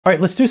All right,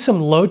 let's do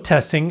some load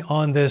testing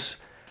on this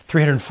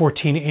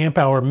 314 amp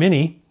hour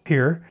Mini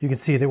here. You can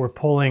see that we're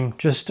pulling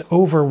just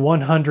over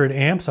 100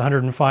 amps,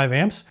 105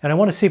 amps. And I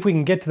want to see if we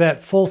can get to that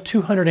full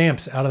 200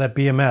 amps out of that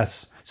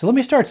BMS. So let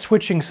me start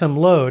switching some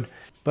load,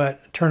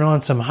 but turn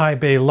on some high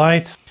bay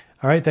lights.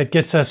 All right, that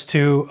gets us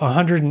to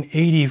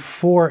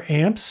 184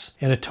 amps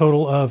and a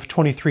total of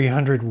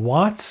 2,300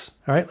 watts.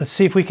 All right, let's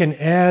see if we can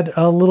add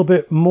a little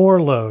bit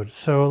more load.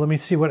 So let me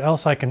see what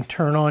else I can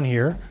turn on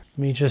here.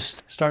 Let me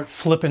just start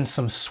flipping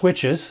some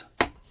switches.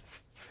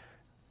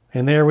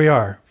 And there we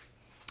are.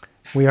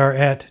 We are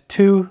at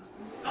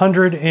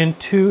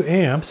 202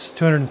 amps,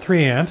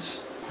 203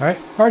 amps. All right,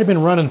 already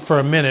been running for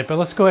a minute, but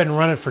let's go ahead and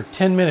run it for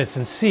 10 minutes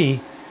and see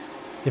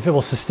if it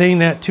will sustain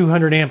that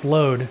 200 amp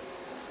load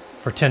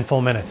for 10 full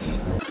minutes.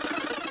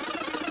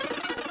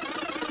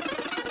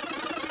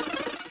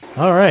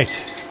 All right,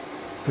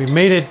 we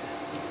made it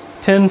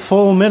 10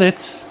 full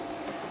minutes.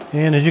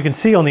 And as you can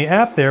see on the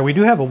app there, we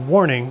do have a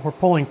warning. We're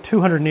pulling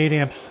 208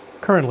 amps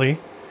currently,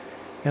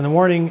 and the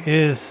warning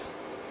is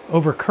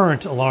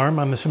overcurrent alarm.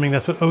 I'm assuming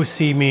that's what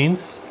OC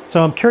means.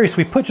 So I'm curious,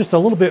 we put just a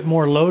little bit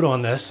more load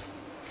on this.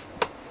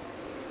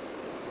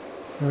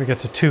 There we get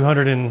to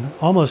 200 and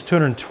almost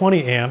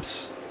 220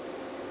 amps.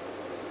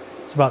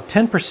 It's about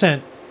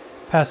 10%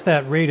 past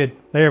that rated.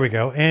 There we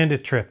go, and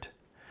it tripped.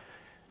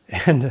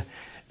 And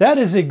that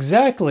is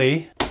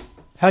exactly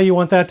how you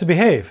want that to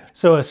behave.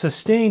 So a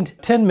sustained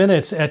 10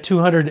 minutes at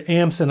 200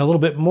 amps and a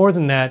little bit more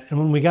than that, and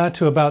when we got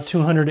to about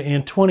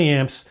 220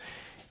 amps,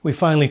 we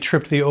finally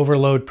tripped the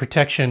overload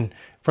protection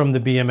from the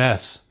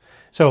BMS.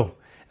 So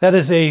that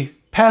is a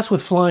pass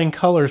with flying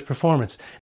colors performance.